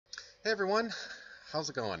Hey everyone, how's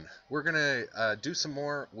it going? We're gonna do some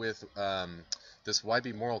more with this why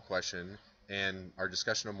be moral question and our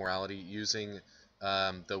discussion of morality using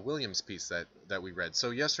the Williams piece that we read. So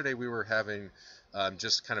yesterday we were having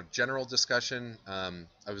just kind of general discussion.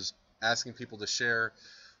 I was asking people to share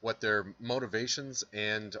what their motivations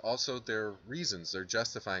and also their reasons, their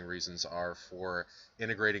justifying reasons are for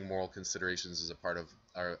integrating moral considerations as a part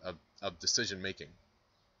of of decision making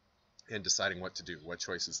and deciding what to do, what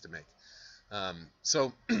choices to make.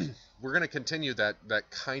 So we're going to continue that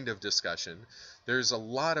kind of discussion. There's a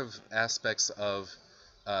lot of aspects of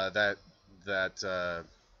that that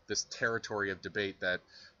this territory of debate that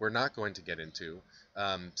we're not going to get into.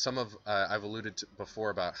 Some of I've alluded to before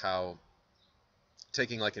about how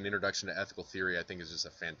taking like an introduction to ethical theory I think is just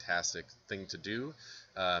a fantastic thing to do,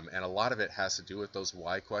 and a lot of it has to do with those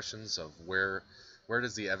why questions of where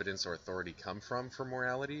does the evidence or authority come from for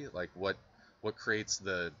morality, like what creates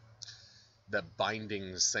the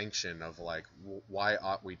binding sanction of like why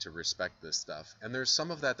ought we to respect this stuff. And there's some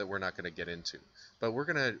of that we're not going to get into, but we're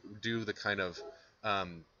going to do the kind of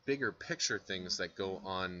bigger picture things that go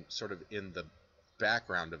on sort of in the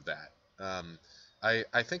background of that.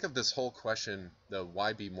 I think of this whole question, the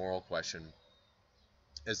why be moral question,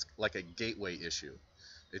 as like a gateway issue.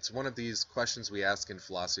 It's one of these questions we ask in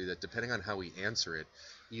philosophy that, depending on how we answer it,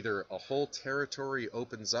 either a whole territory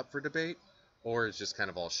opens up for debate or it's just kind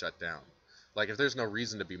of all shut down. Like, if there's no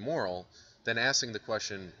reason to be moral, then asking the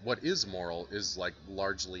question, what is moral, is like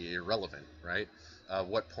largely irrelevant, right?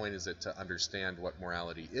 What point is it to understand what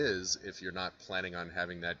morality is if you're not planning on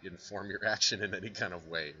having that inform your action in any kind of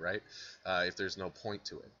way, right? If there's no point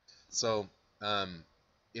to it. So,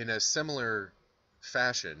 in a similar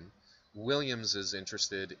fashion, Williams is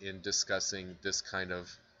interested in discussing this kind of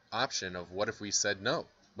option of what if we said no?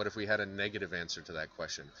 What if we had a negative answer to that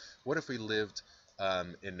question? What if we lived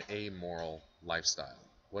an amoral lifestyle?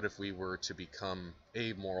 What if we were to become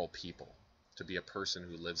amoral people, to be a person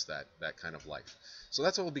who lives that kind of life? So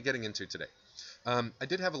that's what we'll be getting into today. I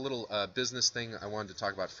did have a little business thing I wanted to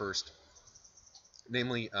talk about first,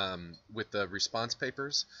 namely with the response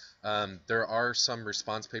papers. There are some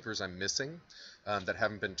response papers I'm missing that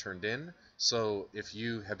haven't been turned in. So if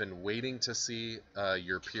you have been waiting to see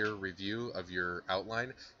your peer review of your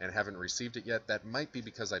outline and haven't received it yet, that might be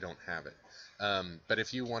because I don't have it. But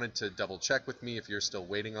if you wanted to double check with me, if you're still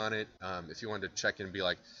waiting on it, if you wanted to check in and be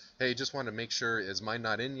like, hey, just wanted to make sure, is mine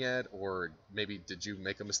not in yet? Or maybe did you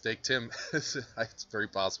make a mistake, Tim? It's very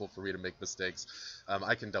possible for me to make mistakes.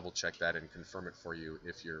 I can double check that and confirm it for you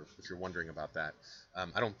if you're wondering about that.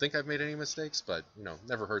 I don't think I've made any mistakes, but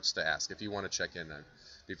never hurts to ask. If you want to check in, I'd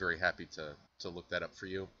be very happy to look that up for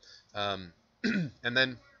you. And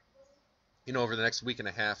then over the next week and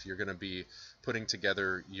a half, you're going to be putting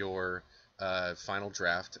together your final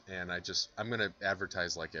draft, and I'm going to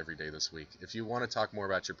advertise like every day this week. If you want to talk more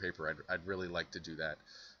about your paper, I'd really like to do that,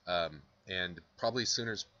 and probably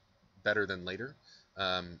sooner's better than later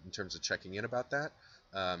in terms of checking in about that.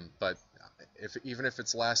 But even if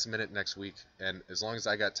it's last minute next week, and as long as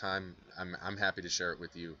I got time, I'm happy to share it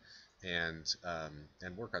with you and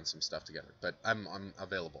work on some stuff together. But I'm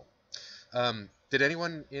available. Did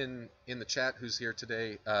anyone in the chat who's here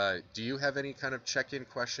today, do you have any kind of check-in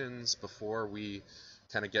questions before we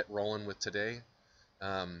kind of get rolling with today?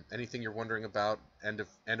 Anything you're wondering about end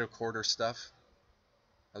of quarter stuff?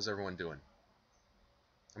 How's everyone doing?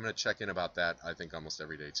 I'm gonna check in about that, I think, almost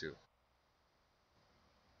every day too.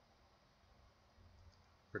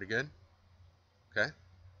 Pretty good? Okay.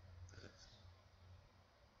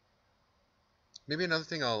 Maybe another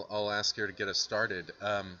thing I'll ask here to get us started.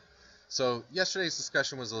 So yesterday's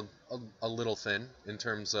discussion was a little thin in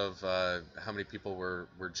terms of how many people were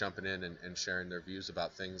jumping in and sharing their views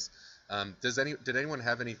about things. Did anyone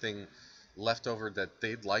have anything left over that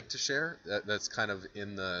they'd like to share that's kind of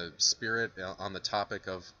in the spirit on the topic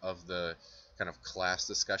of the kind of class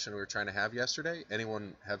discussion we were trying to have yesterday?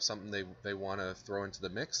 Anyone have something they want to throw into the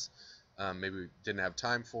mix? Maybe we didn't have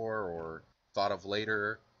time for or thought of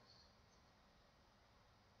later?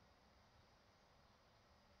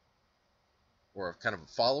 Or kind of a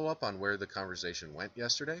follow up on where the conversation went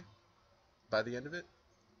yesterday by the end of it?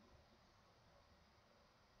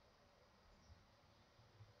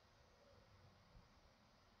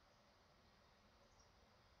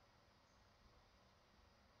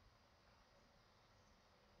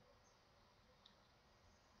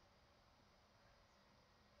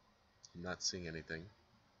 I'm not seeing anything.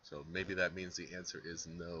 So maybe that means the answer is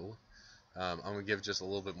no. I'm going to give just a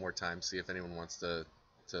little bit more time, see if anyone wants to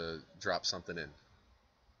drop something in.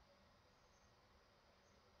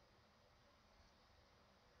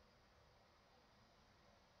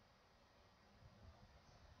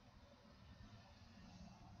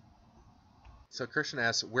 So Christian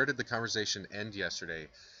asks, where did the conversation end yesterday?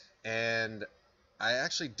 And I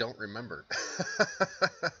actually don't remember.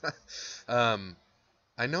 um,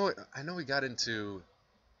 I know we got into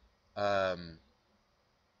um,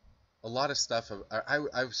 a lot of stuff.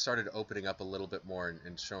 I've started opening up a little bit more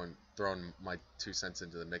and throwing my 2 cents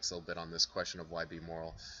into the mix a little bit on this question of why be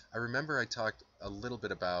moral. I remember I talked a little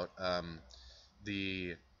bit about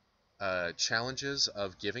the challenges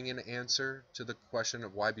of giving an answer to the question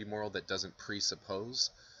of why be moral that doesn't presuppose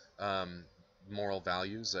um, moral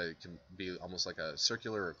values. It can be almost like a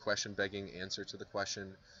circular or question begging answer to the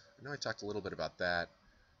question. I know I talked a little bit about that.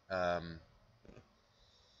 Um,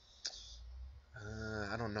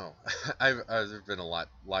 I don't know. There's been a lot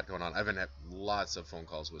going on. I've been had lots of phone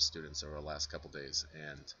calls with students over the last couple days,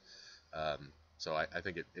 and so I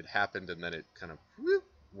think it happened, and then it kind of whoop,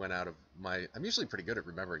 went out of my. I'm usually pretty good at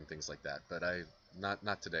remembering things like that, but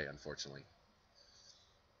not today, unfortunately.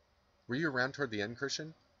 Were you around toward the end,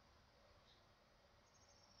 Christian?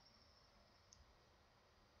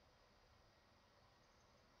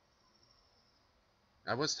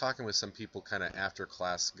 I was talking with some people kind of after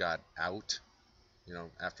class got out,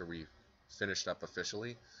 after we finished up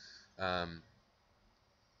officially. Um,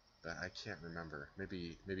 but I can't remember.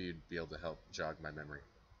 Maybe you'd be able to help jog my memory.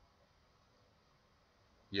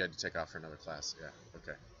 You had to take off for another class. Yeah.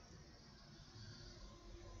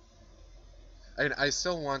 Okay. I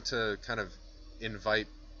still want to kind of invite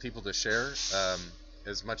people to share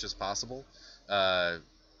as much as possible. Uh,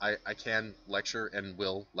 I can lecture and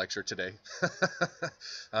will lecture today,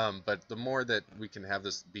 but the more that we can have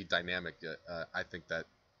this be dynamic, I think that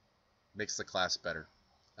makes the class better.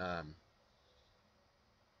 Um,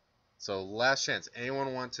 so last chance.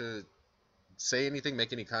 Anyone want to say anything,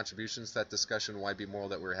 make any contributions to that discussion, why be moral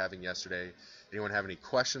that we were having yesterday? Anyone have any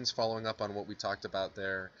questions following up on what we talked about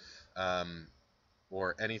there? Um,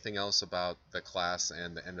 or anything else about the class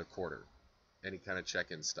and the end of quarter? Any kind of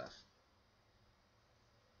check-in stuff?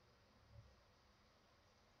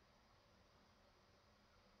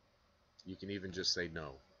 You can even just say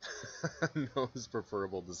no. No is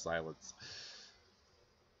preferable to silence.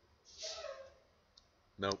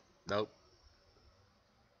 Nope, nope,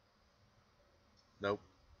 nope.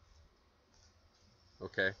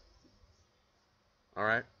 Okay. All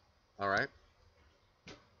right. All right.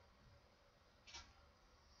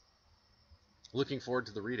 Looking forward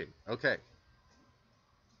to the reading. Okay.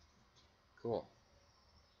 Cool.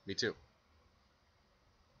 Me too.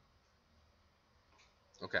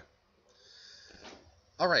 Okay.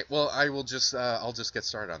 All right. Well, I'll just get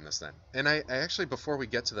started on this then. And I actually, before we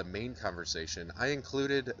get to the main conversation, I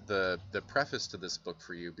included the preface to this book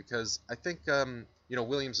for you because I think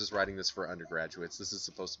Williams is writing this for undergraduates. This is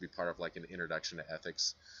supposed to be part of like an introduction to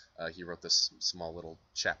ethics. He wrote this small little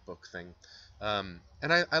chat book thing, and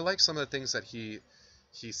I like some of the things that he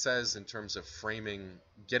says in terms of framing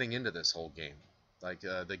getting into this whole game, like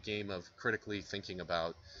the game of critically thinking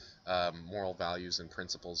about moral values and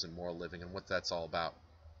principles and moral living and what that's all about.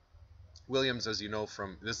 Williams, as you know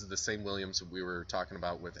from this is the same Williams we were talking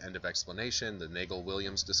about with End of Explanation, the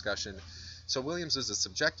Nagel-Williams discussion. So Williams is a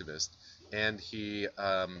subjectivist, and he's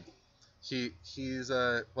well,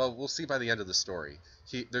 we'll see by the end of the story.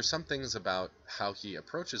 There's some things about how he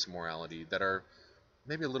approaches morality that are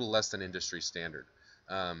maybe a little less than industry standard,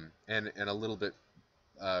 and a little bit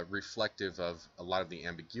reflective of a lot of the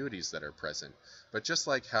ambiguities that are present. But just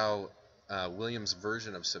like how Williams'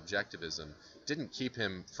 version of subjectivism didn't keep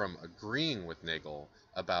him from agreeing with Nagel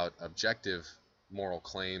about objective moral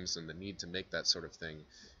claims and the need to make that sort of thing,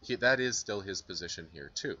 that is still his position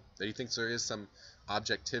here too. That he thinks there is some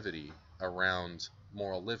objectivity around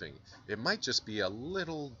moral living. It might just be a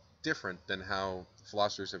little different than how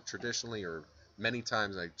philosophers have traditionally, or many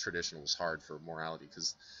times, like traditional was hard for morality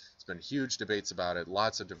because it's been huge debates about it,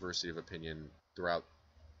 lots of diversity of opinion throughout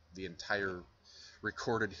the entire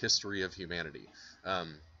recorded history of humanity,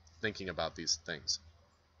 thinking about these things.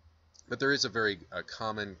 But there is a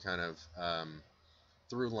common kind of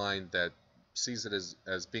through line that sees it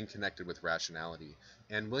as being connected with rationality.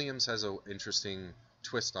 And Williams has an interesting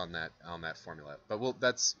twist on that formula. But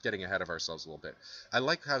that's getting ahead of ourselves a little bit. I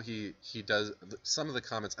like how he does some of the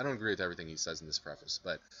comments. I don't agree with everything he says in this preface,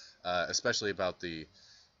 but especially about the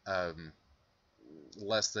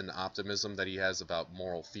less than optimism that he has about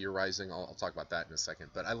moral theorizing. I'll talk about that in a second.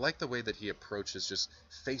 But I like the way that he approaches just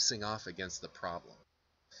facing off against the problem.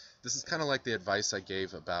 This is kind of like the advice I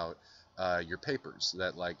gave about your papers.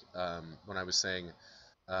 That like when I was saying,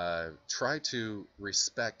 try to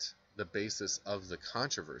respect the basis of the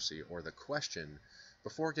controversy or the question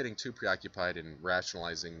before getting too preoccupied in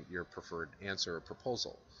rationalizing your preferred answer or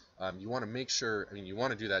proposal. You want to make sure. I mean, you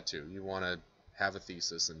want to do that too. You want to have a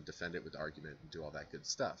thesis and defend it with argument and do all that good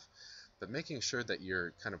stuff. But making sure that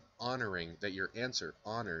you're kind of honoring, that your answer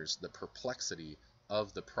honors the perplexity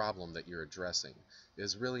of the problem that you're addressing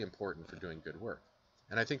is really important for doing good work.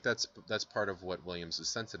 And I think that's part of what Williams is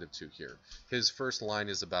sensitive to here. His first line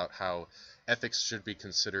is about how ethics should be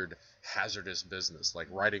considered hazardous business, like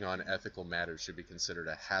writing on ethical matters should be considered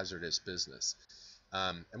a hazardous business.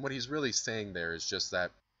 And what he's really saying there is just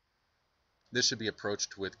that this should be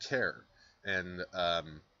approached with care and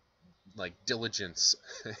like diligence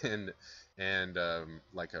and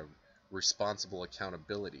like a responsible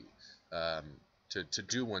accountability, to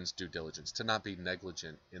do one's due diligence, to not be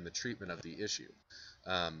negligent in the treatment of the issue.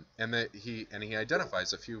 And he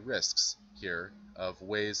identifies a few risks here of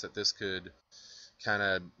ways that this could kind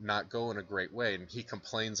of not go in a great way, and he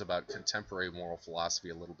complains about contemporary moral philosophy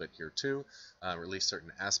a little bit here too, or at least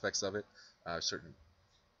certain aspects of it, certain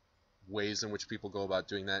ways in which people go about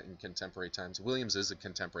doing that in contemporary times. Williams is a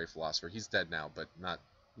contemporary philosopher. He's dead now, but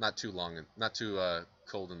not too long, not too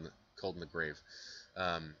cold in the grave.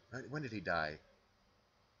 When did he die?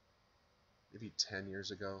 Maybe 10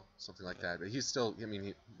 years ago, something like that. But he's still, I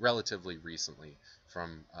mean, relatively recently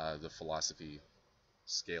from the philosophy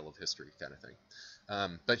scale of history kind of thing.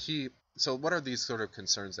 So what are these sort of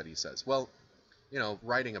concerns that he says? Well,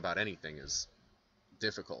 writing about anything is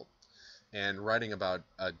difficult. And writing about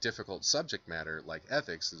a difficult subject matter like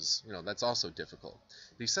ethics is, that's also difficult.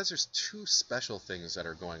 But he says there's two special things that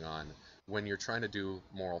are going on when you're trying to do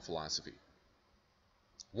moral philosophy.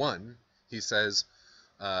 One, he says,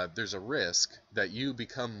 there's a risk that you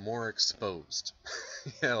become more exposed.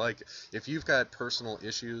 Like if you've got personal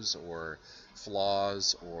issues or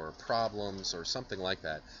flaws or problems or something like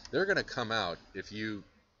that, they're going to come out if you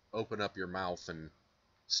open up your mouth and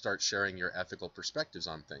start sharing your ethical perspectives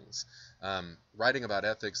on things. Writing about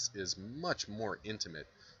ethics is much more intimate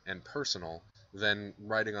and personal than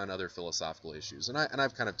writing on other philosophical issues. And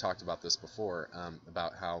I've kind of talked about this before,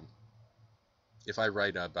 about how if I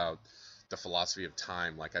write about the philosophy of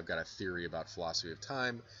time, like I've got a theory about philosophy of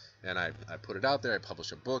time, and I put it out there, I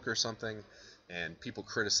publish a book or something, and people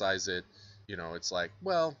criticize it, it's like,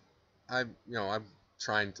 well, I'm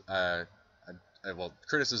trying to, well,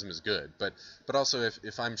 criticism is good, but also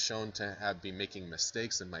if I'm shown to be making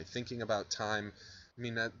mistakes in my thinking about time, I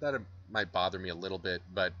mean that might bother me a little bit,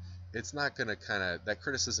 but it's not going to that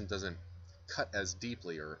criticism doesn't cut as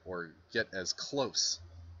deeply or get as close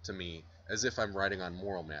to me as if I'm writing on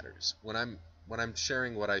moral matters. When I'm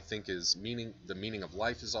sharing what I think is the meaning of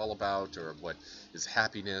life is all about, or what is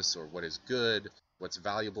happiness, or what is good, what's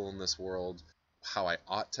valuable in this world, how I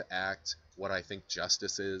ought to act, what I think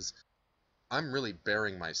justice is, I'm really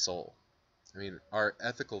bearing my soul. I mean, our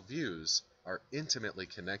ethical views are intimately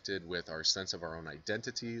connected with our sense of our own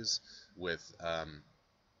identities, with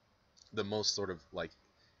the most sort of like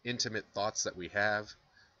intimate thoughts that we have.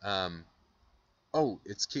 Oh,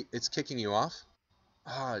 it's kicking you off?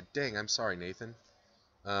 Ah, dang, I'm sorry, Nathan.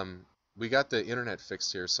 We got the internet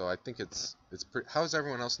fixed here, so I think it's how's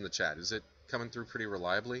everyone else in the chat? Is it coming through pretty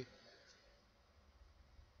reliably?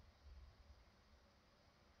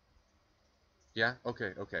 Yeah?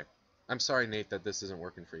 Okay, okay. I'm sorry, Nate, that this isn't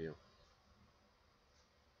working for you.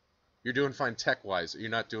 You're doing fine tech-wise. You're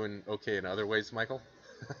not doing okay in other ways, Michael?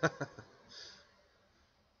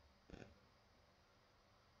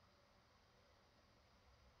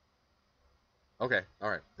 Okay, all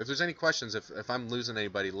right. If there's any questions, if I'm losing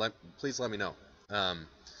anybody, please let me know. Um,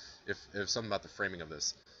 if something about the framing of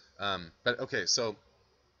this. But okay, so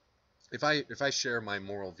if I share my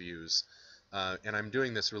moral views, and I'm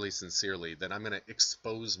doing this really sincerely, then I'm going to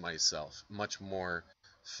expose myself much more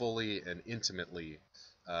fully and intimately,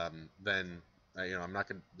 than I'm not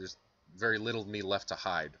going to. There's very little of me left to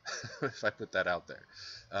hide if I put that out there.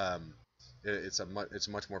 It's a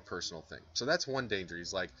much more personal thing. So that's one danger.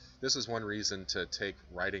 He's like, this is one reason to take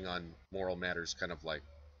writing on moral matters kind of like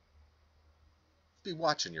be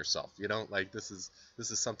watching yourself. Like this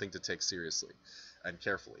is something to take seriously and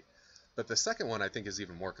carefully. But the second one I think is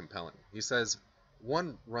even more compelling. He says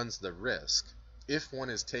one runs the risk, if one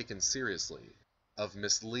is taken seriously, of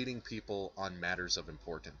misleading people on matters of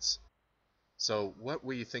importance. So what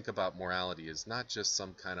we think about morality is not just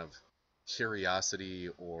some kind of curiosity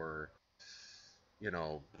or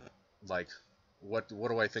like what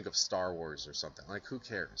do I think of Star Wars or something? Like who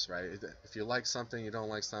cares, right? If you like something, you don't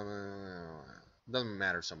like something, it doesn't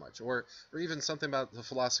matter so much. Or even something about the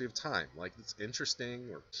philosophy of time. Like it's interesting,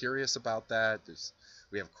 we're curious about that.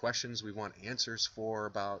 We have questions we want answers for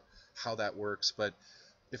about how that works. But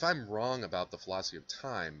if I'm wrong about the philosophy of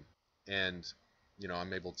time and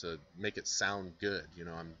I'm able to make it sound good,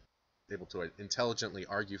 able to intelligently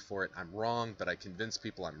argue for it. I'm wrong, but I convince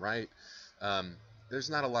people I'm right. Um, there's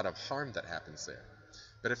not a lot of harm that happens there.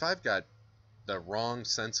 But if I've got the wrong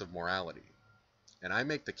sense of morality and I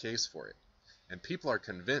make the case for it, and people are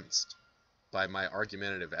convinced by my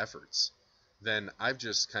argumentative efforts, then I've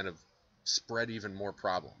just kind of spread even more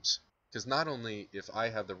problems. Because not only if I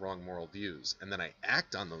have the wrong moral views and then I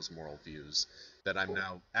act on those moral views, that I'm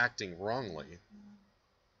now acting wrongly,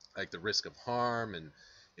 like the risk of harm and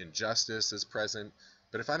injustice is present.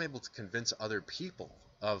 But if I'm able to convince other people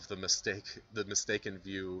of the mistaken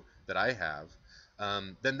view that I have,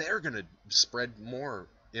 then they're going to spread more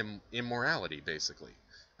immorality, basically.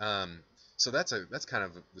 Um, so that's kind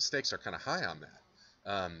of the stakes are kind of high on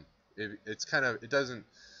that. It's kind of it doesn't.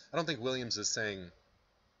 I don't think Williams is saying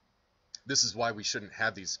this is why we shouldn't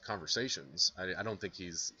have these conversations. I don't think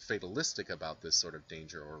he's fatalistic about this sort of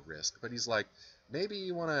danger or risk, but he's like, maybe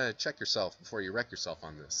you want to check yourself before you wreck yourself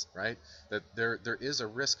on this, right? That there is a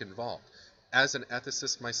risk involved. As an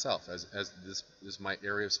ethicist myself, as this is my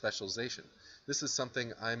area of specialization, this is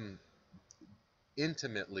something I'm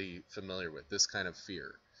intimately familiar with, this kind of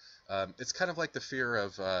fear. It's kind of like the fear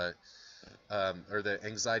of, or the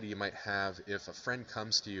anxiety you might have if a friend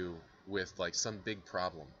comes to you with like some big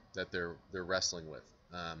problem that they're wrestling with.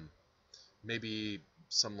 Maybe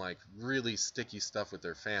some like really sticky stuff with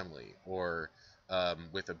their family, or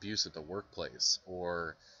with abuse at the workplace,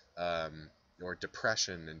 or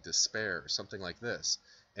depression and despair, or something like this,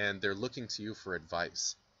 and they're looking to you for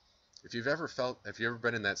advice. If you've ever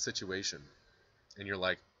been in that situation, and you're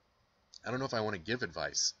like, I don't know if I want to give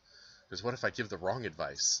advice, because what if I give the wrong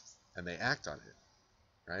advice and they act on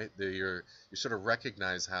it, right? You sort of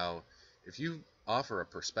recognize how if you offer a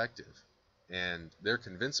perspective and they're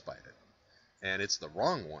convinced by it, and it's the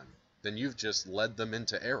wrong one, then you've just led them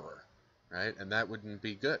into error, right? And that wouldn't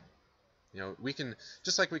be good. We can,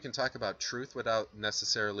 just like we can talk about truth without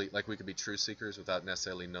necessarily, like we could be truth seekers without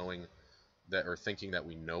necessarily knowing that, or thinking that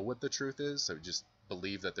we know what the truth is, so just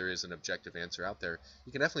believe that there is an objective answer out there.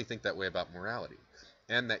 You can definitely think that way about morality,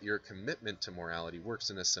 and that your commitment to morality works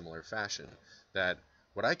in a similar fashion. That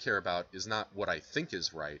what I care about is not what I think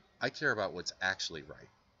is right, I care about what's actually right.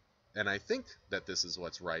 And I think that this is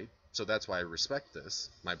what's right, so that's why I respect this,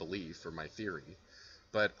 my belief or my theory.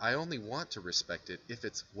 But I only want to respect it if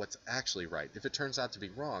it's what's actually right. If it turns out to be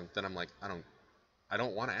wrong, then I'm like, I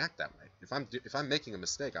don't want to act that way. If I'm making a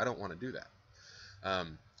mistake, I don't want to do that.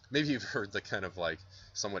 Maybe you've heard the kind of like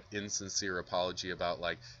somewhat insincere apology about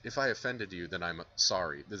like, if I offended you, then I'm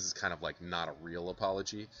sorry. This is kind of like not a real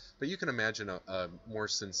apology, but you can imagine a more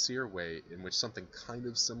sincere way in which something kind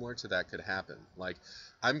of similar to that could happen. Like,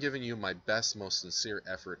 I'm giving you my best, most sincere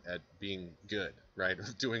effort at being good, right?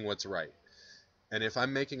 Of doing what's right. And if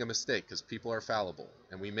I'm making a mistake, because people are fallible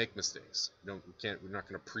and we make mistakes, we're not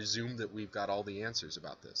going to presume that we've got all the answers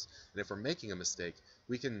about this. And if we're making a mistake,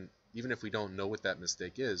 we can, even if we don't know what that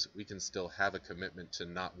mistake is, we can still have a commitment to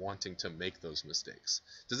not wanting to make those mistakes.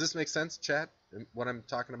 Does this make sense, chat? What I'm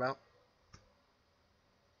talking about?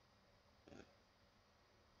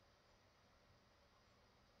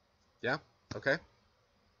 Yeah? Okay.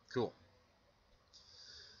 Cool.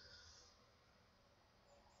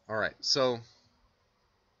 All right. So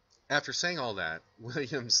after saying all that,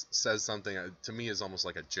 Williams says something to me is almost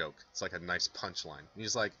like a joke. It's like a nice punchline.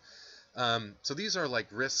 He's like, so these are like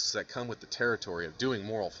risks that come with the territory of doing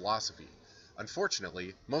moral philosophy.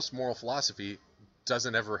 Unfortunately, most moral philosophy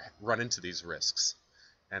doesn't ever run into these risks.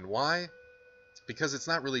 And why? Because it's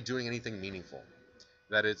not really doing anything meaningful.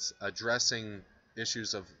 That it's addressing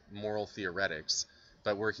issues of moral theoretics,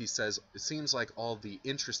 but where he says it seems like all the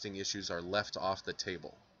interesting issues are left off the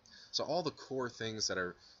table. So all the core things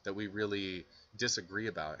that we really disagree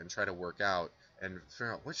about and try to work out and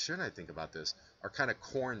figure out what should I think about this are kind of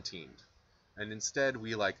quarantined. And instead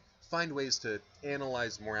we like find ways to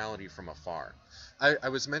analyze morality from afar. I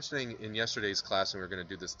was mentioning in yesterday's class when we were going to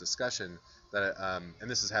do this discussion that, and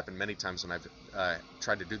this has happened many times when I've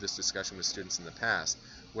tried to do this discussion with students in the past,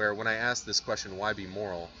 where when I ask this question, why be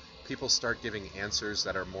moral, people start giving answers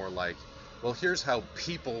that are more like, well, here's how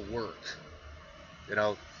people work. You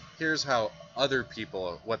know, here's how other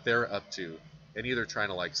people, what they're up to, and either trying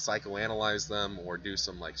to like psychoanalyze them or do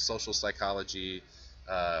some like social psychology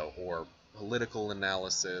or political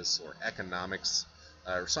analysis or economics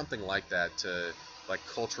or something like that, to like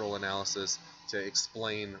cultural analysis, to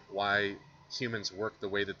explain why humans work the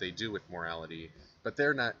way that they do with morality. But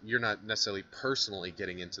you're not necessarily personally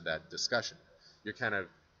getting into that discussion. You're kind of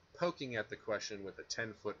poking at the question with a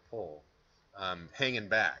 10-foot pole, hanging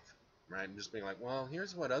back, right? And just being like, well,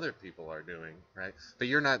 here's what other people are doing, right? But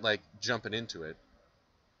you're not like jumping into it.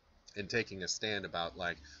 and taking a stand about,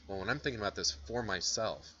 like, well, when I'm thinking about this for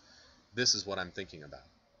myself, this is what I'm thinking about.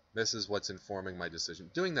 This is what's informing my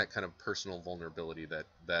decision. Doing that kind of personal vulnerability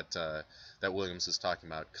that Williams is talking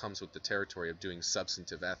about comes with the territory of doing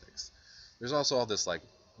substantive ethics. There's also all this like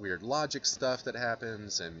weird logic stuff that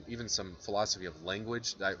happens, and even some philosophy of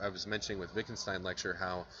language. I was mentioning with Wittgenstein lecture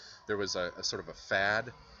how there was a sort of a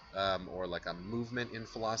fad, or like a movement in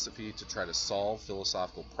philosophy to try to solve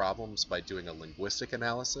philosophical problems by doing a linguistic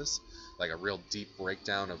analysis, like a real deep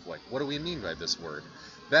breakdown of like, what do we mean by this word?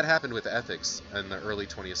 That happened with ethics in the early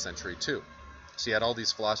 20th century too. So you had all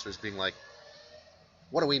these philosophers being like,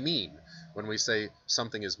 what do we mean when we say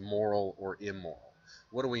something is moral or immoral?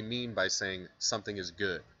 What do we mean by saying something is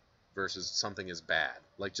good versus something is bad?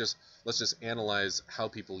 Like, just let's just analyze how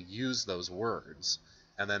people use those words,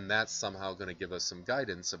 and then that's somehow going to give us some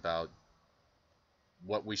guidance about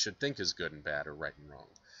what we should think is good and bad, or right and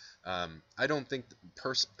wrong. I don't think,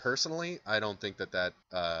 personally, I don't think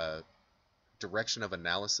that direction of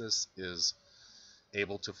analysis is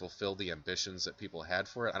able to fulfill the ambitions that people had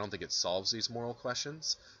for it. I don't think it solves these moral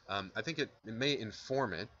questions. I think it may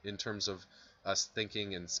inform it in terms of us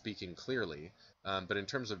thinking and speaking clearly, but in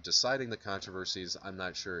terms of deciding the controversies, I'm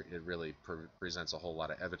not sure it really presents a whole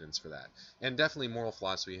lot of evidence for that. And definitely moral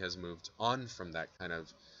philosophy has moved on from that kind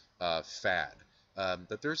of fad.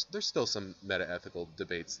 But there's still some meta-ethical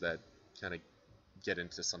debates that kind of get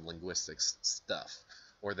into some linguistics stuff,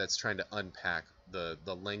 or that's trying to unpack the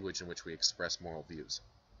language in which we express moral views.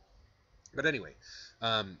 But anyway,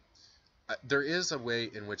 there is a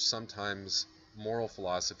way in which sometimes moral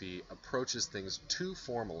philosophy approaches things too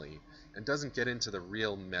formally and doesn't get into the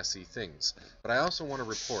real messy things. But I also want to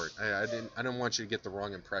report, I don't want you to get the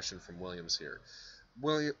wrong impression from Williams here.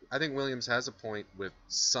 I think Williams has a point with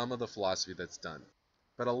some of the philosophy that's done,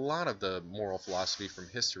 but a lot of the moral philosophy from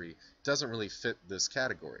history doesn't really fit this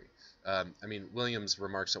category. I mean, Williams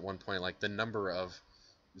remarks at one point, like, the number of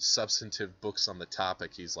substantive books on the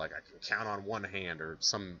topic, he's like, I can count on one hand, or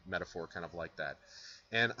some metaphor kind of like that.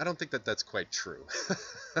 And I don't think that that's quite true.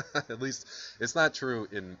 At least it's not true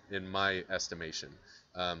in my estimation,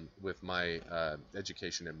 with my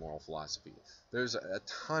education in moral philosophy. There's a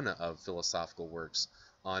ton of philosophical works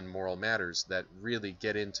on moral matters that really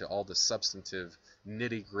get into all the substantive,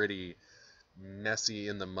 nitty-gritty, messy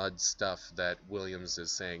in the mud stuff that Williams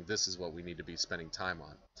is saying this is what we need to be spending time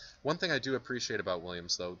on. One thing I do appreciate about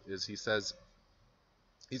Williams, though, is he says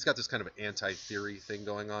he's got this kind of anti-theory thing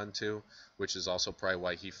going on too, which is also probably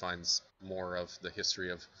why he finds more of the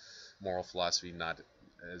history of moral philosophy not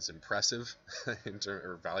as impressive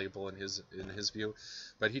or valuable in his view.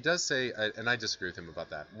 But he does say, and I disagree with him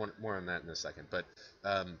about that. More on that in a second. But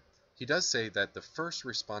he does say that the first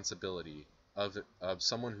responsibility of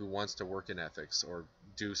someone who wants to work in ethics or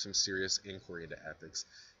do some serious inquiry into ethics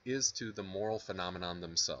is to the moral phenomenon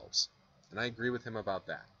themselves. And I agree with him about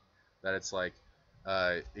that. That it's like,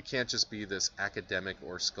 it can't just be this academic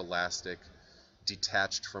or scholastic,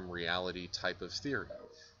 detached from reality type of theory.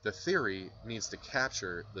 The theory needs to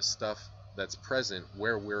capture the stuff that's present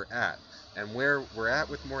where we're at. And where we're at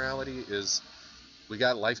with morality is we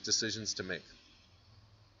got life decisions to make.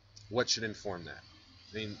 What should inform that?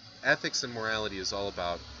 I mean, ethics and morality is all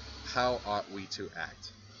about how ought we to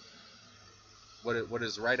act. What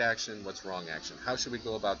is right action, what's wrong action? How should we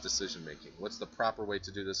go about decision making? What's the proper way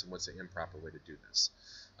to do this, and what's the improper way to do this?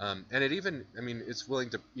 And it even, I mean, it's willing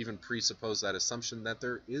to even presuppose that assumption that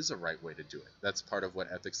there is a right way to do it. That's part of what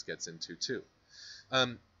ethics gets into too.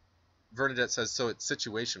 Bernadette says, so it's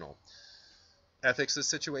situational. Ethics is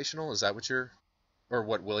situational? Is that what or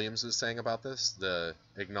what Williams is saying about this? The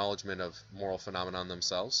acknowledgement of moral phenomenon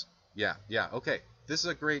themselves? Yeah, okay. This is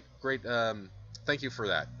a great, thank you for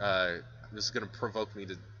that. This is going to provoke me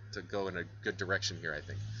to go in a good direction here, I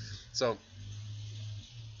think. So,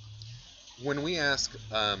 when we ask,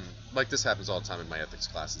 like this happens all the time in my ethics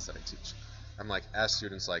classes that I teach, I'm like, ask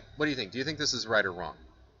students like, what do you think? Do you think this is right or wrong?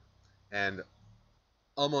 And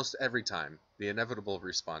almost every time, the inevitable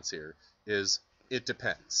response here is, it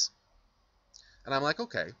depends. And I'm like,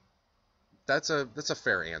 okay, that's a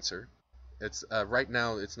fair answer. It's right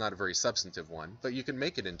now it's not a very substantive one, but you can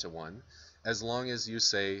make it into one as long as you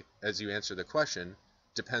say, as you answer the question,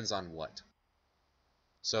 depends on what.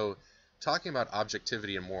 So talking about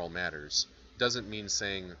objectivity in moral matters doesn't mean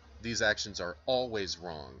saying these actions are always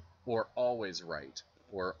wrong or always right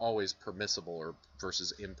or always permissible or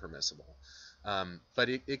versus impermissible. But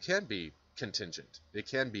it can be contingent. It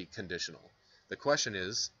can be conditional. The question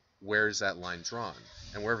is, where is that line drawn?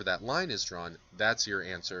 And wherever that line is drawn, that's your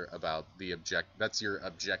answer about that's your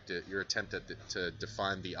objective, your attempt to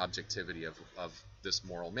define the objectivity of this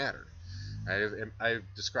moral matter. I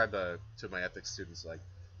describe to my ethics students like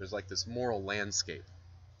there's like this moral landscape,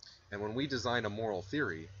 and when we design a moral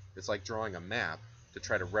theory, it's like drawing a map to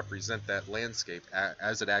try to represent that landscape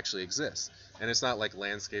as it actually exists. And it's not like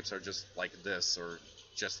landscapes are just like this or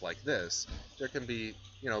just like this. There can be,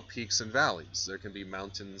 peaks and valleys. There can be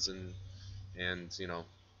mountains and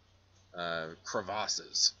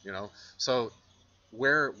crevasses. So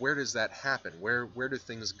where does that happen? Where do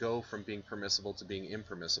things go from being permissible to being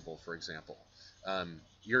impermissible, for example?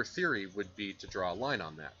 Your theory would be to draw a line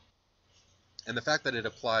on that. And the fact that it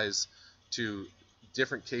applies to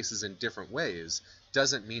different cases in different ways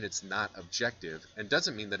doesn't mean it's not objective, and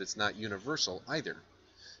doesn't mean that it's not universal either.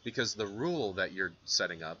 Because the rule that you're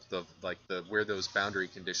setting up, the where those boundary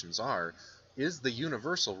conditions are, is the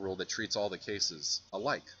universal rule that treats all the cases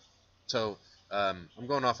alike. So I'm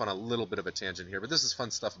going off on a little bit of a tangent here, but this is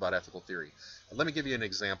fun stuff about ethical theory. Let me give you an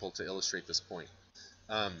example to illustrate this point.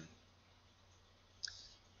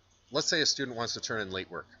 Let's say a student wants to turn in late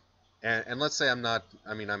work. And let's say I'm a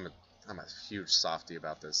huge softy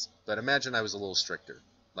about this, but imagine I was a little stricter.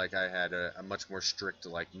 Like I had a much more strict,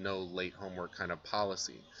 like no late homework kind of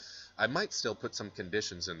policy. I might still put some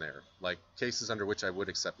conditions in there, like cases under which I would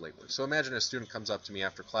accept late work. So imagine a student comes up to me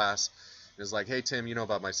after class and is like, hey Tim, you know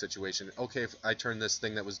about my situation. Okay, if I turn this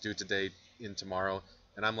thing that was due today in tomorrow,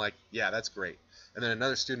 and I'm like, yeah, that's great. And then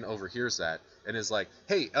another student overhears that and is like,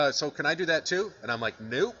 hey, so can I do that too? And I'm like,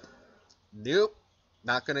 nope,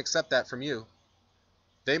 not going to accept that from you.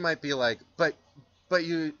 They might be like, but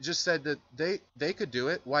you just said that they could do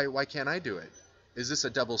it. Why can't I do it? Is this a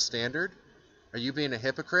double standard? Are you being a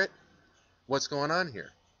hypocrite? What's going on here?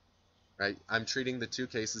 Right? I'm treating the two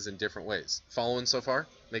cases in different ways. Following so far?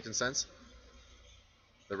 Making sense?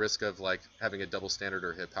 The risk of like having a double standard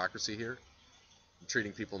or hypocrisy here? I'm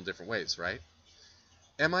treating people in different ways, right?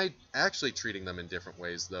 Am I actually treating them in different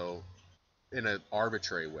ways though, in an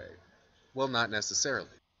arbitrary way? Well, not necessarily.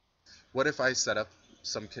 What if I set up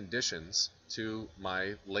some conditions to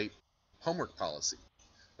my late homework policy?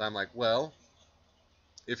 I'm like, well,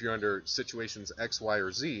 if you're under situations X, Y,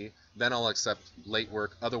 or Z, then I'll accept late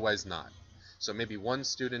work, otherwise not. So maybe one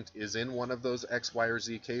student is in one of those X, Y, or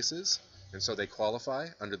Z cases, and so they qualify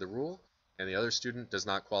under the rule, and the other student does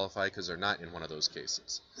not qualify because they're not in one of those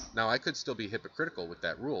cases. Now, I could still be hypocritical with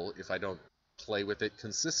that rule if I don't play with it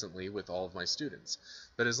consistently with all of my students.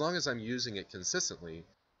 But as long as I'm using it consistently,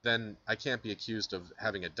 then I can't be accused of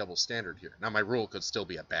having a double standard here. Now, my rule could still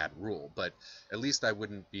be a bad rule, but at least I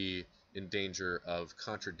wouldn't be in danger of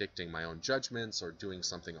contradicting my own judgments or doing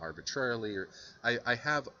something arbitrarily. Or I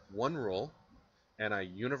have one rule, and I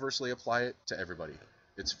universally apply it to everybody.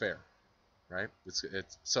 It's fair, right?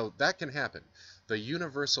 So that can happen. The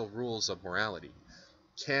universal rules of morality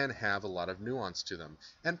can have a lot of nuance to them,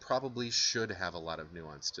 and probably should have a lot of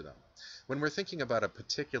nuance to them. When we're thinking about a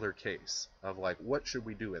particular case of like, what should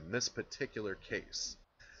we do in this particular case,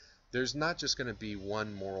 there's not just going to be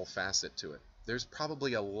one moral facet to it. There's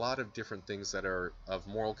probably a lot of different things that are of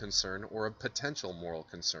moral concern or of potential moral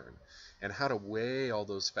concern. And how to weigh all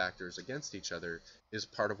those factors against each other is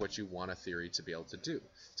part of what you want a theory to be able to do,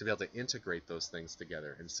 to be able to integrate those things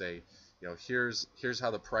together and say, here's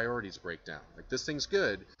how the priorities break down. Like, this thing's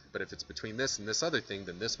good, but if it's between this and this other thing,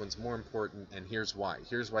 then this one's more important, and here's why.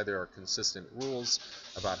 Here's why there are consistent rules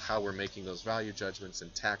about how we're making those value judgments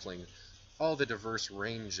and tackling all the diverse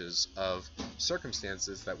ranges of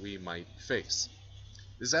circumstances that we might face.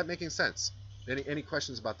 Is that making sense? Any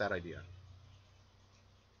questions about that idea?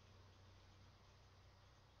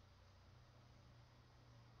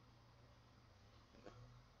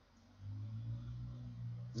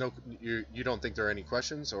 No, you don't think there are any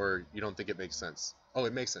questions, or you don't think it makes sense? Oh,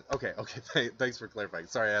 it makes sense. Okay. Thanks for clarifying.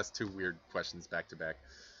 Sorry, I asked two weird questions back to back.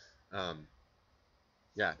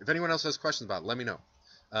 Yeah, if anyone else has questions about it, let me know.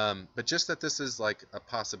 But just that this is like a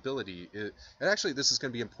possibility, and actually this is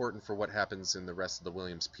going to be important for what happens in the rest of the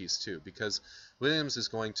Williams piece too, because Williams is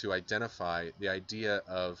going to identify the idea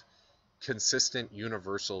of consistent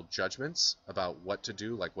universal judgments about what to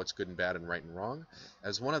do, like what's good and bad and right and wrong,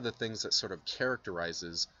 as one of the things that sort of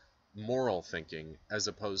characterizes moral thinking as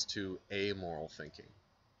opposed to amoral thinking.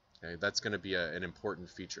 Okay, that's going to be an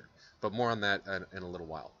important feature, but more on that in a little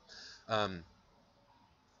while.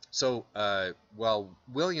 So while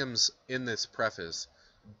Williams in this preface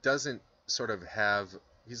doesn't sort of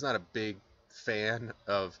he's not a big fan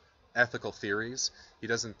of ethical theories. He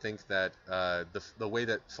doesn't think that the way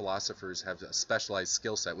that philosophers have a specialized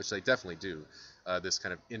skill set, which they definitely do, this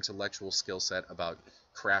kind of intellectual skill set about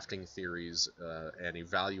crafting theories and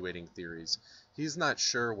evaluating theories, he's not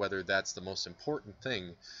sure whether that's the most important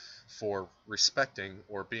thing for respecting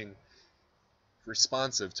or being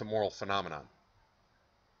responsive to moral phenomenon.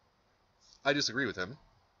 I disagree with him,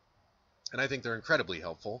 and I think they're incredibly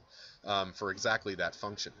helpful for exactly that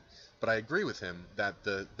function. But I agree with him that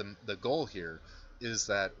the goal here is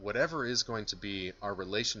that whatever is going to be our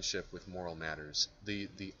relationship with moral matters,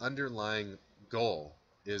 the underlying goal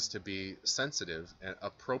is to be sensitive and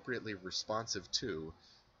appropriately responsive to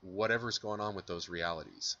whatever's going on with those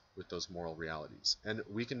realities, with those moral realities. And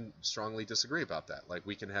we can strongly disagree about that. Like,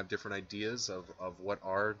 we can have different ideas of what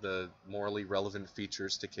are the morally relevant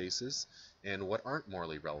features to cases and what aren't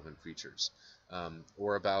morally relevant features,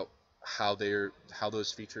 or about how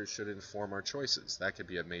those features should inform our choices. That could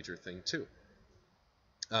be a major thing too.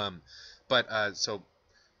 So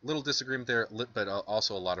little disagreement there, but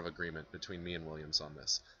also a lot of agreement between me and Williams on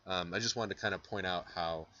this. I just wanted to kind of point out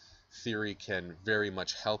how theory can very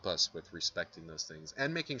much help us with respecting those things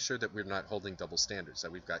and making sure that we're not holding double standards,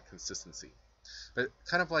 that we've got consistency. But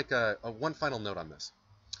kind of like a one final note on this.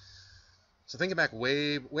 So thinking back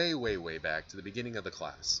way back to the beginning of the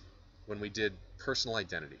class, when we did personal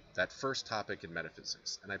identity, that first topic in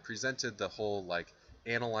metaphysics, and I presented the whole like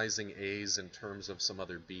analyzing A's in terms of some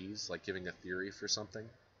other B's, like giving a theory for something.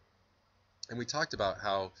 And we talked about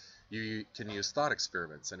how you can use thought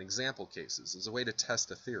experiments and example cases as a way to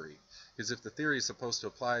test a theory. Because if the theory is supposed to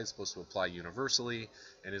apply, it's supposed to apply universally,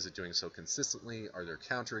 and is it doing so consistently? Are there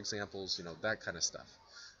counterexamples? You know, that kind of stuff.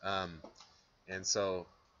 And so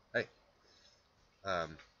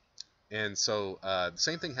the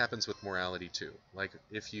same thing happens with morality too. Like,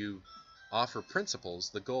 if you offer principles,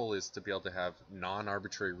 the goal is to be able to have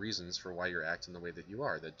non-arbitrary reasons for why you're acting the way that you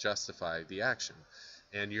are, that justify the action.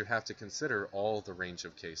 And you have to consider all the range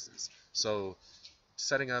of cases. So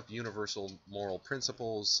setting up universal moral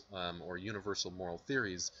principles or universal moral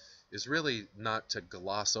theories is really not to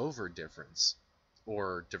gloss over difference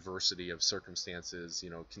or diversity of circumstances, you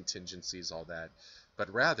know, contingencies, all that.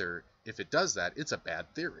 But rather, if it does that, it's a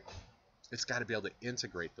bad theory. It's got to be able to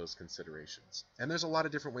integrate those considerations. And there's a lot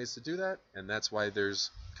of different ways to do that, and that's why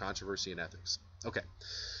there's controversy in ethics. Okay,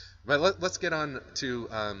 but let's get on to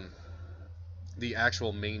the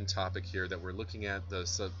actual main topic here that we're looking at,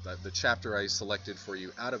 the chapter I selected for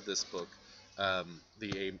you out of this book,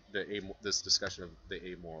 this discussion of the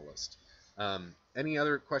amoralist. Any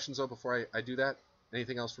other questions, though, before I do that?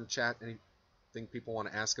 Anything else from chat? Anything people want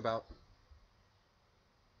to ask about?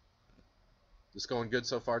 Just going good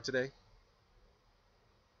so far today?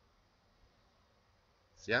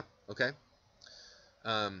 Yeah? Okay.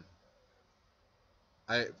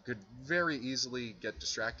 I could very easily get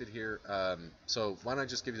distracted here. So why don't I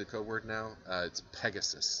just give you the code word now? It's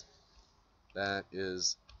Pegasus. That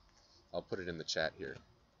is, I'll put it in the chat here.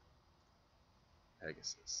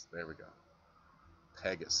 Pegasus. There we go.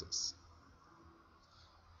 Pegasus.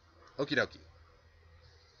 Okie dokie.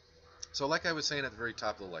 So like I was saying at the very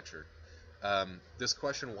top of the lecture, this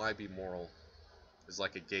question, why be moral, is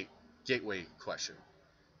like a gateway question.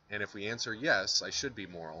 And if we answer yes, I should be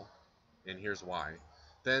moral, and here's why,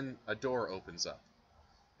 then a door opens up.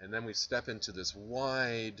 And then we step into this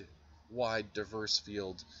wide, diverse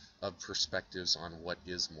field of perspectives on what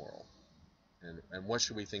is moral. And what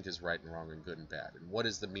should we think is right and wrong and good and bad? And what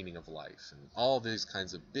is the meaning of life? And all these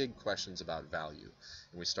kinds of big questions about value.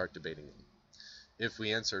 And we start debating them. If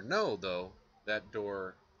we answer no, though, that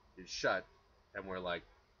door is shut, and we're like,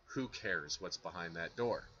 who cares what's behind that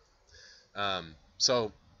door?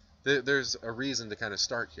 So there's a reason to kind of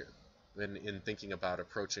start here in thinking about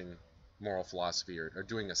approaching moral philosophy or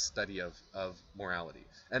doing a study of morality,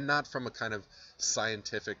 and not from a kind of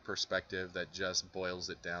scientific perspective that just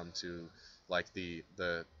boils it down to like the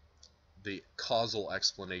causal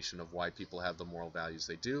explanation of why people have the moral values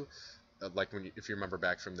they do. Like if you remember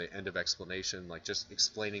back from the end of explanation, like just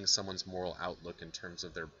explaining someone's moral outlook in terms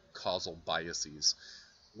of their causal biases.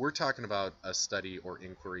 We're talking about a study or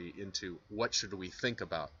inquiry into what should we think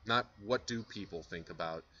about, not what do people think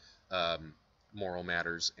about moral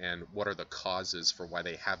matters and what are the causes for why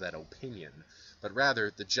they have that opinion, but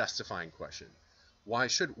rather the justifying question.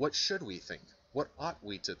 What should we think? What ought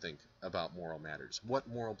we to think about moral matters? What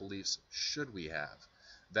moral beliefs should we have?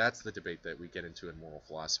 That's the debate that we get into in moral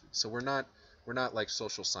philosophy. So we're not like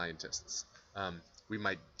social scientists. We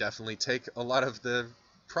might definitely take a lot of the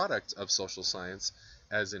product of social science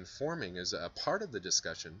as informing, as a part of the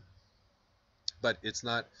discussion, but it's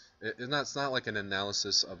not like an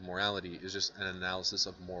analysis of morality. It's just an analysis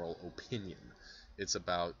of moral opinion. It's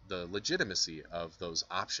about the legitimacy of those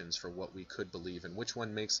options for what we could believe and which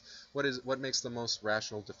one makes what makes the most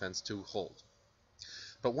rational defense to hold.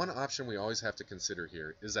 But one option we always have to consider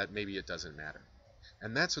here is that maybe it doesn't matter.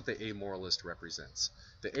 And that's what the amoralist represents.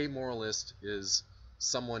 The amoralist is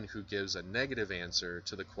someone who gives a negative answer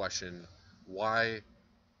to the question, why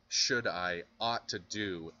should I ought to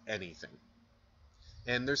do anything?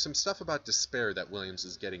 And there's some stuff about despair that Williams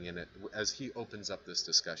is getting in it as he opens up this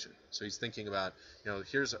discussion. So he's thinking about,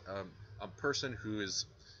 here's a person who is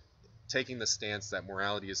taking the stance that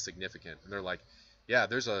morality is significant, and they're like, yeah,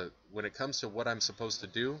 when it comes to what I'm supposed to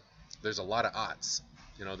do, there's a lot of oughts.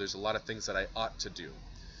 There's a lot of things that I ought to do.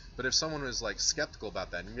 But if someone was like skeptical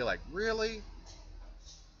about that and be like, really?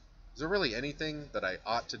 Is there really anything that I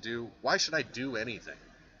ought to do? Why should I do anything?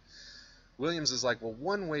 Williams is like, well,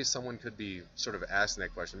 one way someone could be sort of asking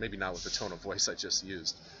that question, maybe not with the tone of voice I just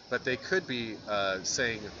used, but they could be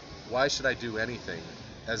saying, why should I do anything,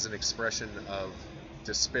 as an expression of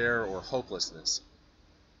despair or hopelessness,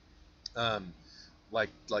 like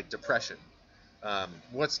depression.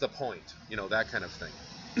 What's the point? That kind of thing.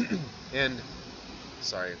 And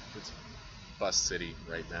sorry, it's Bus City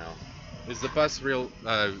right now. Is the bus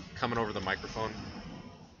coming over the microphone?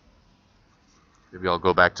 Maybe I'll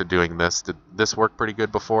go back to doing this. Did this work pretty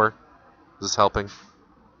good before? Is this helping?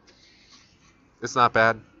 It's not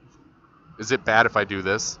bad. Is it bad if I do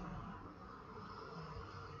this?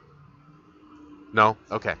 No?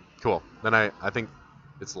 Okay, cool. Then I think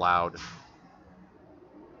it's loud.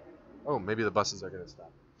 Oh, maybe the buses are going to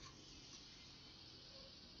stop.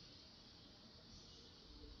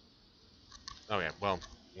 Oh yeah, well,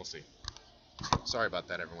 we'll see. Sorry about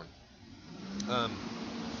that, everyone.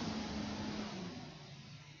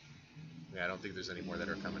 Yeah, I don't think there's any more that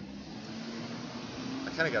are coming.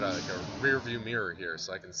 I kind of got a rear view mirror here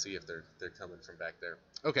so I can see if they're coming from back there.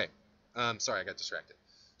 Okay, sorry, I got distracted.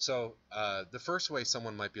 So the first way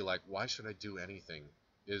someone might be like, why should I do anything,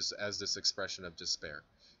 is as this expression of despair.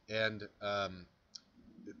 And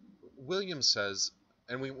Williams says,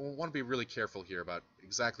 and we want to be really careful here about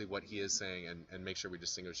exactly what he is saying and make sure we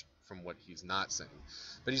distinguish from what he's not saying.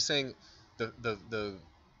 But he's saying the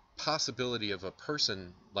possibility of a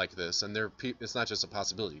person like this, and it's not just a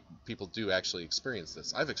possibility. People do actually experience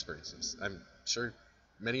this. I've experienced this. I'm sure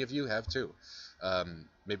many of you have too.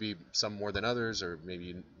 Maybe some more than others, or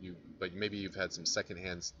maybe you've had some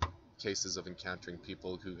secondhand cases of encountering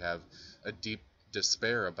people who have a deep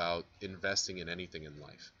despair about investing in anything in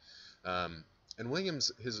life. And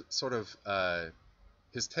Williams, his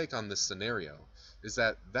take on this scenario is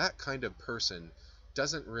that kind of person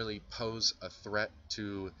doesn't really pose a threat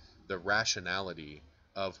to the rationality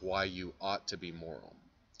of why you ought to be moral.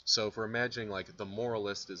 So if we're imagining like the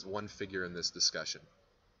moralist is one figure in this discussion,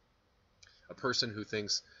 a person who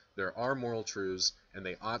thinks there are moral truths and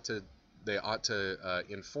they ought to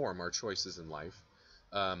inform our choices in life,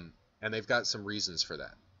 and they've got some reasons for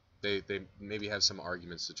that. They maybe have some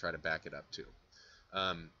arguments to try to back it up too.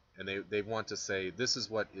 And they want to say, this is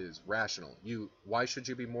what is rational. Why should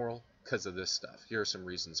you be moral? Because of this stuff. Here are some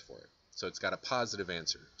reasons for it. So it's got a positive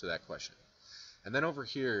answer to that question. And then over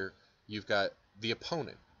here, you've got the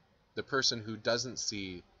opponent, the person who doesn't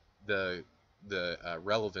see the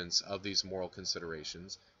relevance of these moral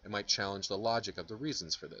considerations and might challenge the logic of the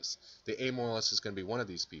reasons for this. The amoralist is going to be one of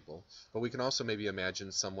these people, but we can also maybe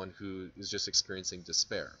imagine someone who is just experiencing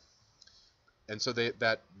despair. And so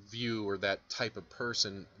that view or that type of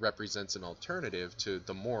person represents an alternative to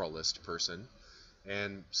the moralist person.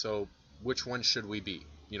 And so which one should we be?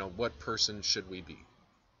 What person should we be?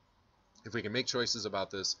 If we can make choices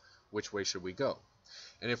about this, which way should we go?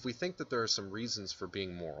 And if we think that there are some reasons for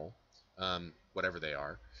being moral, whatever they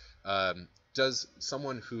are, does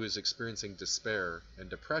someone who is experiencing despair and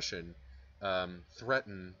depression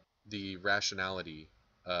threaten the rationality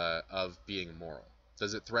of being moral?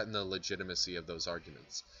 Does it threaten the legitimacy of those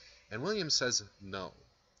arguments? And Williams says no.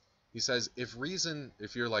 He says if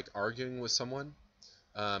you're like arguing with someone,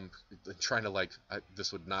 trying to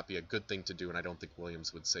this would not be a good thing to do, and I don't think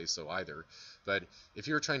Williams would say so either, but if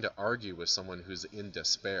you're trying to argue with someone who's in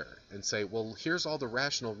despair and say, well, here's all the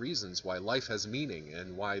rational reasons why life has meaning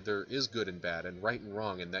and why there is good and bad and right and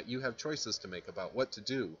wrong, and that you have choices to make about what to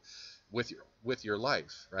do with your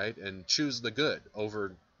life, right? And choose the good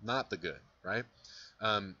over not the good, right?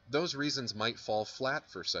 Those reasons might fall flat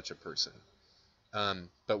for such a person.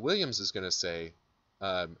 But Williams is going to say,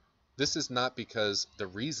 this is not because the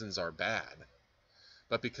reasons are bad,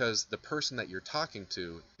 but because the person that you're talking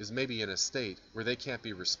to is maybe in a state where they can't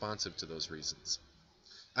be responsive to those reasons.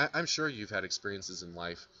 I'm sure you've had experiences in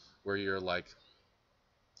life where you're like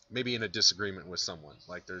maybe in a disagreement with someone,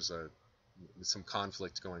 like there's some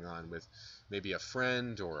conflict going on with maybe a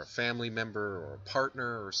friend or a family member or a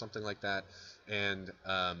partner or something like that, and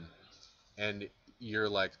you're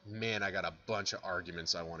like, man, I got a bunch of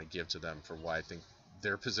arguments I want to give to them for why I think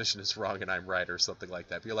their position is wrong and I'm right, or something like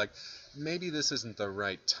that. But you're like, maybe this isn't the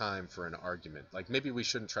right time for an argument. Like maybe we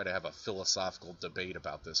shouldn't try to have a philosophical debate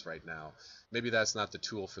about this right now. Maybe that's not the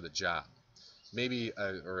tool for the job. Maybe,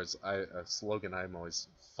 or as a slogan I'm always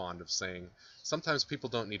fond of saying, sometimes people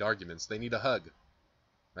don't need arguments; they need a hug,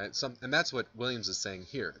 right? And that's what Williams is saying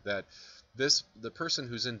here. That the person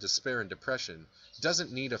who's in despair and depression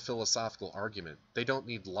doesn't need a philosophical argument. They don't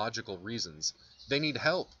need logical reasons. They need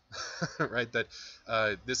help, right? That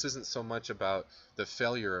this isn't so much about the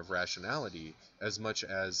failure of rationality as much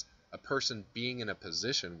as a person being in a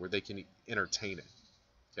position where they can entertain it.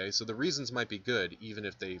 Okay, so the reasons might be good even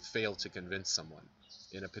if they fail to convince someone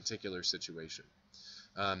in a particular situation.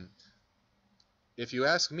 Um, if you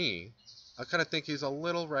ask me, I kind of think he's a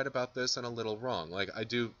little right about this and a little wrong. Like I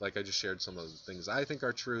just shared some of the things I think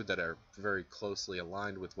are true that are very closely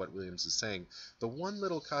aligned with what Williams is saying. The one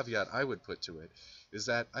little caveat I would put to it is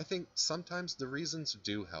that I think sometimes the reasons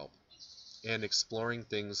do help. And exploring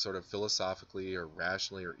things sort of philosophically or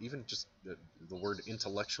rationally or even just the word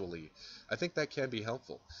intellectually, I think that can be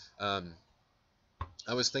helpful. Um,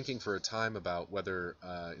 I was thinking for a time about whether,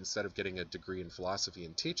 instead of getting a degree in philosophy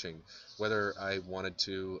and teaching, whether I wanted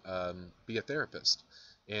to be a therapist.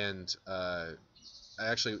 And I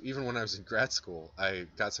actually, even when I was in grad school, I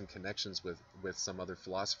got some connections with some other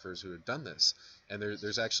philosophers who had done this. And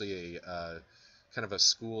there's actually a kind of a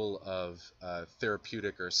school of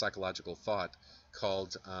therapeutic or psychological thought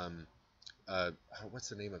called, what's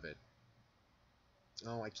the name of it?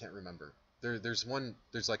 Oh, I can't remember. There's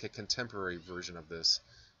like a contemporary version of this,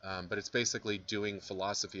 but it's basically doing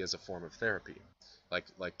philosophy as a form of therapy,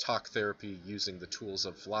 like talk therapy using the tools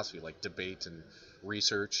of philosophy, like debate and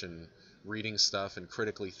research and reading stuff and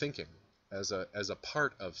critically thinking as a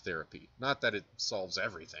part of therapy. Not that it solves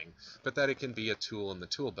everything, but that it can be a tool in the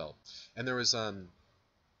tool belt. And there's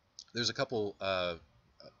a couple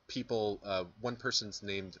people. One person's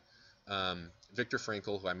named Viktor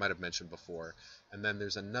Frankl, who I might have mentioned before, and then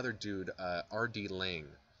there's another dude, R.D. Laing,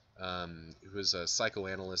 who was a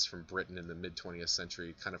psychoanalyst from Britain in the mid 20th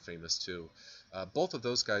century, kind of famous too. Both of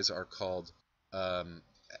those guys are called um,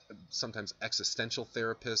 sometimes existential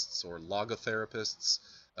therapists or logotherapists.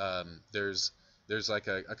 There's like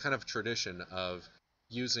a kind of tradition of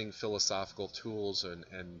using philosophical tools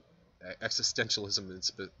and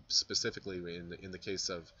existentialism specifically in the case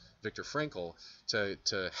of Viktor Frankl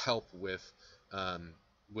to help with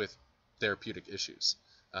therapeutic issues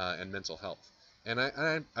and mental health. And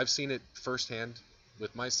I've seen it firsthand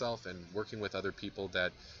with myself and working with other people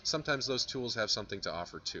that sometimes those tools have something to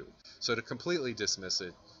offer too. So to completely dismiss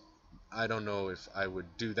it, I don't know if I would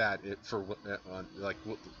do that like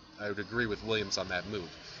I would agree with Williams on that move,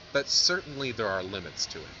 but certainly there are limits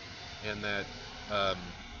to it, and that um,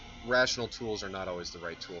 rational tools are not always the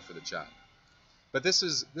right tool for the job. But this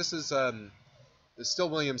is still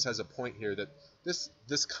Williams has a point here that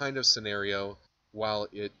this kind of scenario, while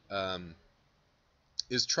it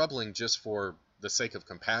is troubling just for the sake of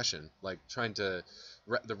compassion, like trying to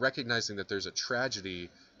the recognizing that there's a tragedy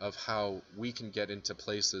of how we can get into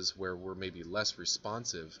places where we're maybe less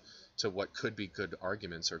responsive to what could be good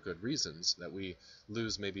arguments or good reasons, that we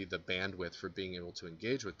lose maybe the bandwidth for being able to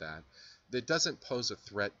engage with that. That doesn't pose a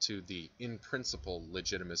threat to the in principle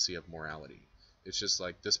legitimacy of morality. It's just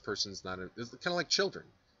like this person's not it's kind of like children.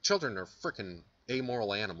 Children are freaking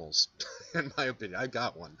amoral animals, in my opinion. I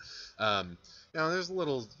got one. There's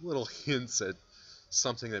little hints at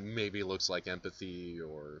something that maybe looks like empathy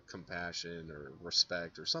or compassion or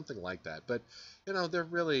respect or something like that. But they're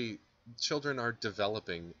really children are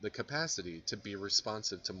developing the capacity to be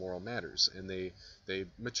responsive to moral matters, and they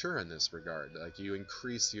mature in this regard. Like you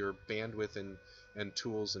increase your bandwidth and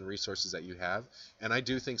tools and resources that you have. And I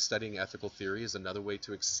do think studying ethical theory is another way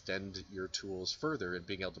to extend your tools further in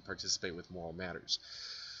being able to participate with moral matters.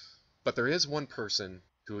 But there is one person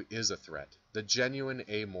who is a threat, the genuine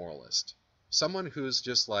amoralist. Someone who's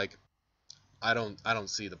just like, I don't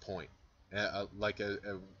see the point.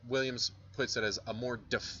 Williams puts it as a more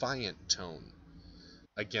defiant tone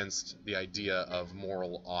against the idea of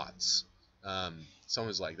moral oughts.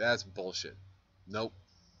 Someone's like, that's bullshit. Nope,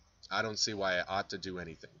 I don't see why I ought to do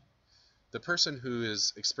anything. The person who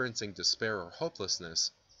is experiencing despair or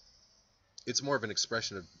hopelessness, it's more of an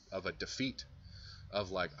expression of a defeat,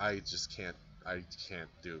 of like, I can't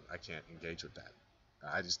engage with that.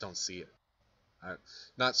 I just don't see it.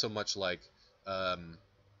 Not so much like,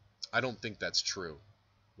 I don't think that's true,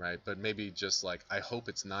 right? But maybe just like, I hope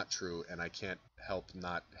it's not true and I can't help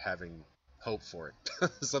not having hope for it.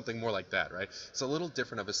 Something more like that, right? It's a little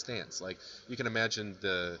different of a stance. Like you can imagine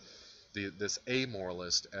this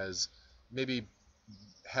amoralist as maybe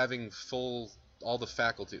having full all the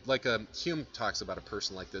faculty. Like Hume talks about a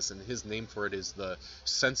person like this, and his name for it is the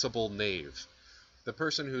sensible knave. The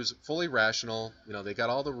person who's fully rational. They got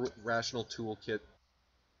all the rational toolkit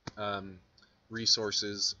um,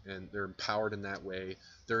 resources, and they're empowered in that way.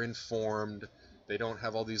 They're informed. They don't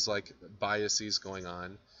have all these like biases going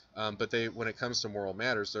on. But when it comes to moral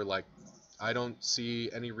matters, they're like, I don't see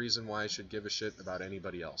any reason why I should give a shit about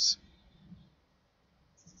anybody else.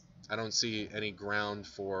 I don't see any ground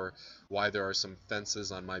for why there are some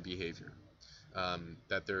fences on my behavior.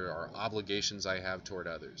 That there are obligations I have toward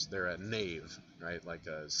others. They're a knave, right? Like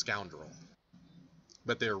a scoundrel.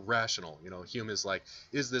 But they're rational. Hume is like,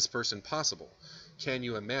 is this person possible? Can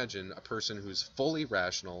you imagine a person who's fully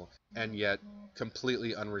rational and yet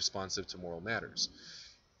completely unresponsive to moral matters?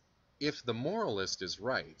 If the moralist is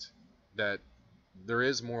right, that there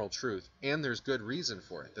is moral truth and there's good reason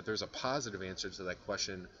for it, that there's a positive answer to that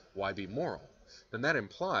question, why be moral? Then that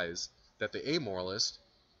implies that the amoralist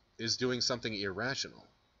is doing something irrational,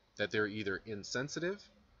 that they're either insensitive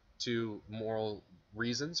to moral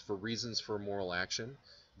reasons for moral action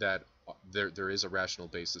that there is a rational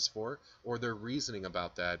basis for, or their reasoning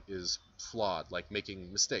about that is flawed, like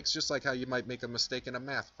making mistakes, just like how you might make a mistake in a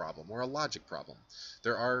math problem or a logic problem.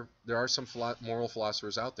 There are some moral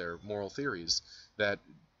philosophers out there, moral theories, that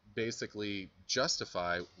basically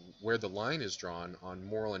justify where the line is drawn on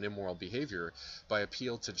moral and immoral behavior by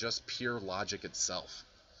appeal to just pure logic itself.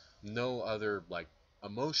 No other like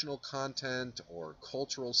emotional content or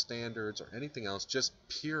cultural standards or anything else, just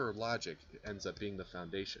pure logic ends up being the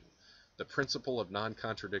foundation. The principle of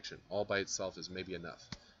non-contradiction all by itself is maybe enough.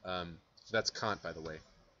 That's Kant, by the way.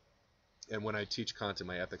 And when I teach Kant in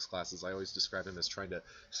my ethics classes, I always describe him as trying to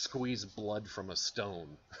squeeze blood from a stone.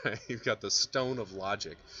 You've got the stone of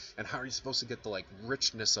logic, and how are you supposed to get the like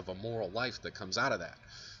richness of a moral life that comes out of that?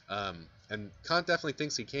 And Kant definitely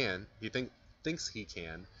thinks he can. He thinks he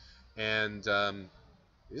can, and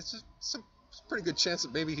it's a pretty good chance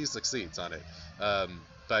that maybe he succeeds on it.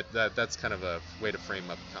 But that's kind of a way to frame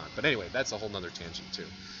up Kant. But anyway, that's a whole nother tangent too.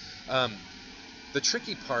 The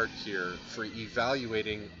tricky part here for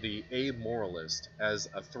evaluating the amoralist as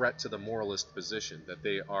a threat to the moralist position, that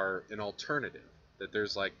they are an alternative, that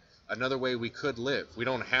there's like another way we could live. We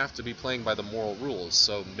don't have to be playing by the moral rules,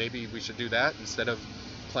 so maybe we should do that instead of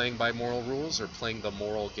playing by moral rules or playing the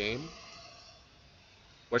moral game.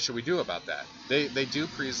 What should we do about that? They do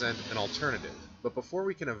present an alternative, but before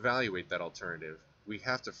we can evaluate that alternative, we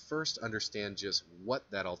have to first understand just what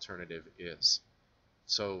that alternative is.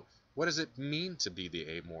 So what does it mean to be the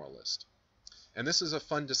amoralist? And this is a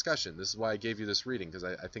fun discussion. This is why I gave you this reading, because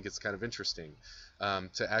I think it's kind of interesting.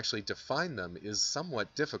 To actually define them is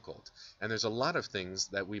somewhat difficult. And there's a lot of things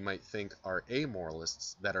that we might think are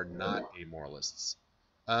amoralists that are not amoralists.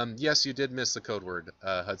 Yes, you did miss the code word,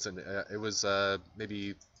 Hudson. It was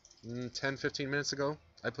maybe 10, 15 minutes ago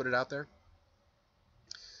I put it out there.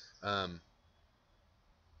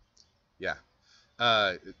 Yeah.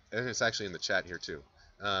 And it's actually in the chat here too.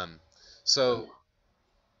 So,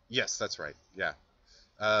 yes, that's right. Yeah.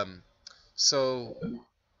 So,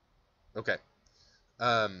 okay.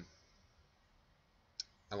 I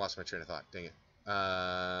lost my train of thought. Dang it.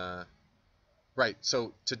 Right.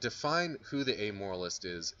 So to define who the amoralist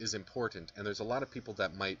is important, and there's a lot of people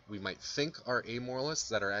that we might think are amoralists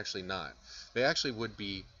that are actually not. They actually would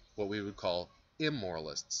be what we would call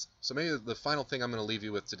immoralists. So maybe the final thing I'm going to leave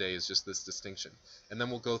you with today is just this distinction, and then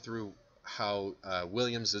we'll go through how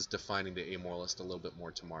Williams is defining the amoralist a little bit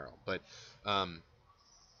more tomorrow. But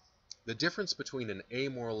the difference between an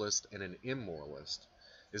amoralist and an immoralist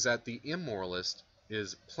is that the immoralist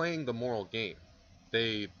is playing the moral game.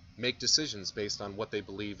 They make decisions based on what they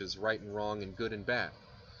believe is right and wrong and good and bad,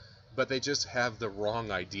 but they just have the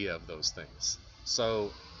wrong idea of those things.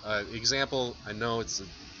 So example, I know it's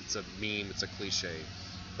a meme, it's a cliche,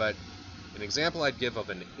 but an example I'd give of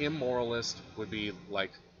an immoralist would be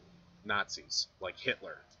like Nazis, like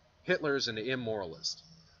Hitler. Hitler is an immoralist.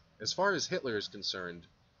 As far as Hitler is concerned,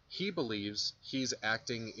 he believes he's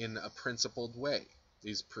acting in a principled way.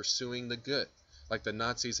 He's pursuing the good. Like the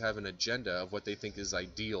Nazis have an agenda of what they think is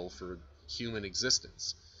ideal for human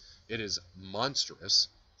existence. It is monstrous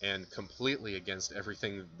and completely against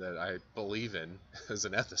everything that I believe in as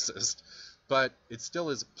an ethicist, but it still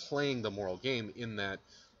is playing the moral game in that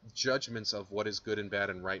judgments of what is good and bad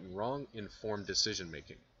and right and wrong inform decision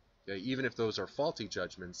making. Even if those are faulty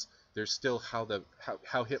judgments, there's still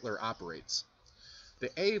how Hitler operates. The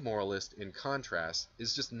amoralist, in contrast,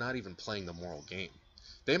 is just not even playing the moral game.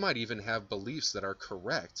 They might even have beliefs that are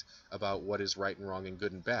correct about what is right and wrong and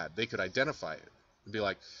good and bad. They could identify it and be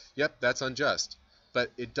like, yep, that's unjust.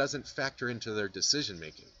 But it doesn't factor into their decision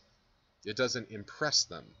making. It doesn't impress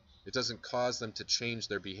them. It doesn't cause them to change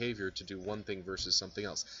their behavior to do one thing versus something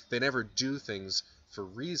else. They never do things for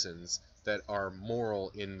reasons that are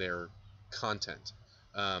moral in their content,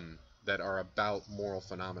 that are about moral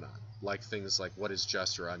phenomena, like things like what is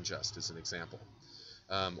just or unjust, as an example,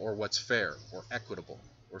 or what's fair or equitable,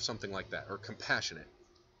 or something like that, or compassionate.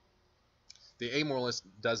 The amoralist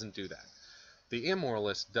doesn't do that. The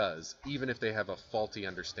immoralist does, even if they have a faulty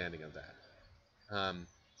understanding of that.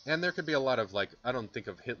 And there could be a lot of, like, I don't think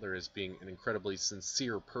of Hitler as being an incredibly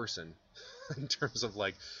sincere person in terms of,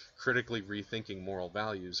 like, critically rethinking moral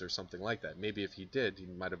values or something like that. Maybe if he did, he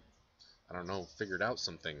might have, I don't know, figured out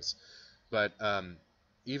some things. But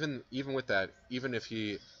even with that, even if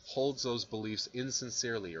he holds those beliefs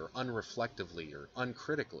insincerely or unreflectively or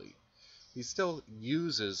uncritically, he still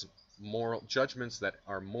uses moral judgments that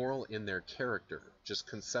are moral in their character, just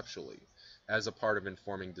conceptually, as a part of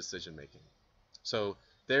informing decision making. So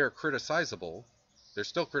they are criticizable. They're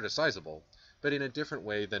still criticizable, but in a different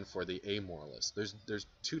way than for the amoralist. There's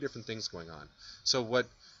two different things going on. So what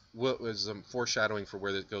was foreshadowing for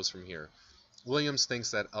where it goes from here? Williams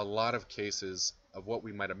thinks that a lot of cases of what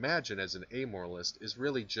we might imagine as an amoralist is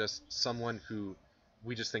really just someone who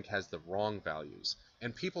we just think has the wrong values.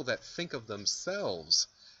 And people that think of themselves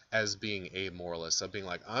as being amoralists, of being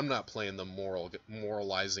like, I'm not playing the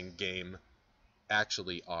moralizing game,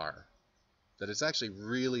 actually are. That it's actually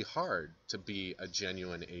really hard to be a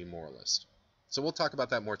genuine amoralist. So we'll talk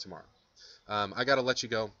about that more tomorrow. I got to let you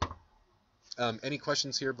go. Any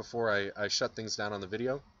questions here before I shut things down on the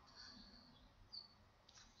video?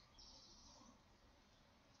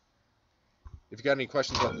 If you got any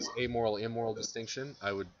questions about this amoral, immoral distinction,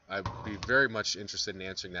 I'd be very much interested in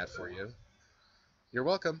answering that for you. You're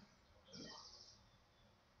welcome.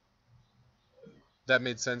 That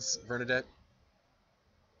made sense, Bernadette?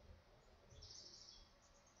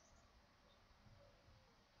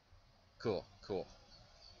 Cool, cool.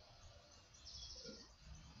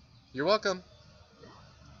 You're welcome.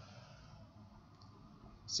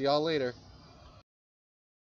 See y'all later.